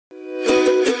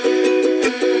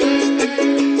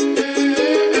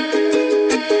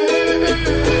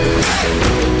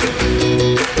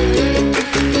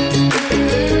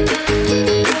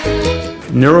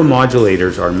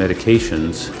Neuromodulators are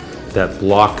medications that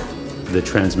block the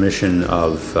transmission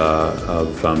of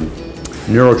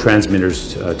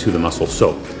neurotransmitters to the muscles.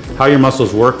 So, how your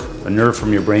muscles work, a nerve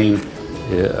from your brain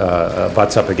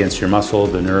butts up against your muscle,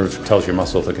 the nerve tells your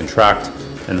muscle to contract,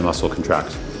 and the muscle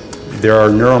contracts. There are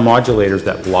neuromodulators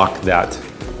that block that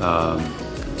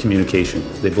communication.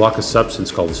 They block a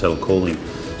substance called acetylcholine.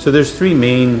 So there's three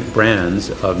main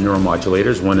brands of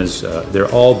neuromodulators. One is,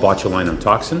 they're all botulinum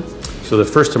toxin. So the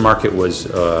first to market was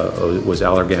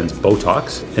Allergan's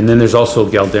Botox. And then there's also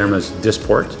Galderma's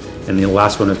Dysport. And the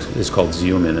last one is called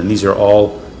Xeomin. And these are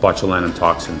all botulinum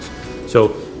toxins.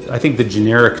 So I think the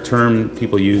generic term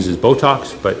people use is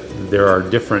Botox, but there are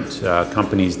different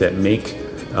companies that make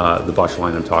the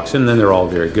botulinum toxin, and then they're all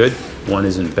very good. One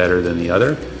isn't better than the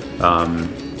other.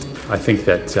 I think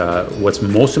that what's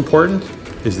most important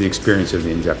is the experience of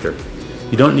the injector.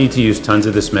 You don't need to use tons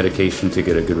of this medication to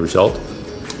get a good result.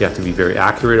 You have to be very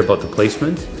accurate about the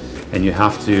placement, and you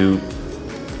have to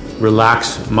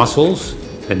relax muscles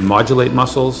and modulate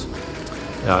muscles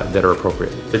that are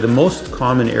appropriate. The most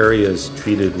common areas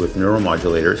treated with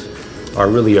neuromodulators are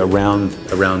really around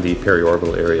the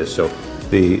periorbital areas. So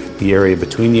the area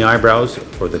between the eyebrows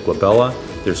or the glabella,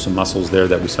 there's some muscles there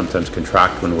that we sometimes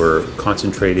contract when we're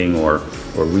concentrating or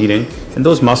reading. And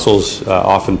those muscles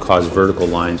often cause vertical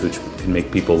lines, which can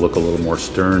make people look a little more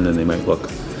stern than they might look.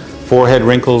 Forehead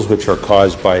wrinkles, which are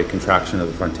caused by contraction of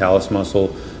the frontalis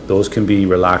muscle, those can be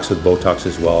relaxed with Botox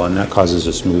as well, and that causes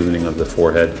a smoothing of the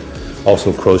forehead.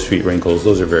 Also crow's feet wrinkles,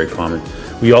 those are very common.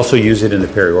 We also use it in the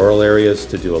perioral areas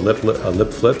to do a lip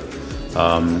flip.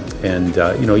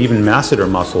 Even masseter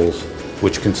muscles,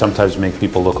 which can sometimes make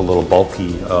people look a little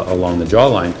bulky along the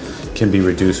jawline, can be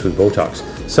reduced with Botox.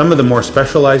 Some of the more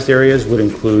specialized areas would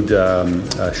include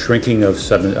shrinking of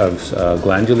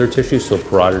glandular tissue, so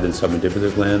parotid and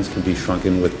submandibular glands can be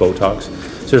shrunken with Botox.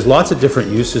 So there's lots of different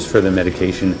uses for the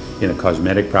medication in a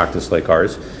cosmetic practice like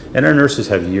ours, and our nurses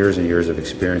have years and years of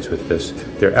experience with this.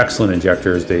 They're excellent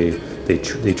injectors. They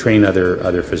train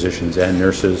other physicians and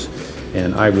nurses,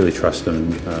 and I really trust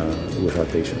them with our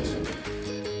patients.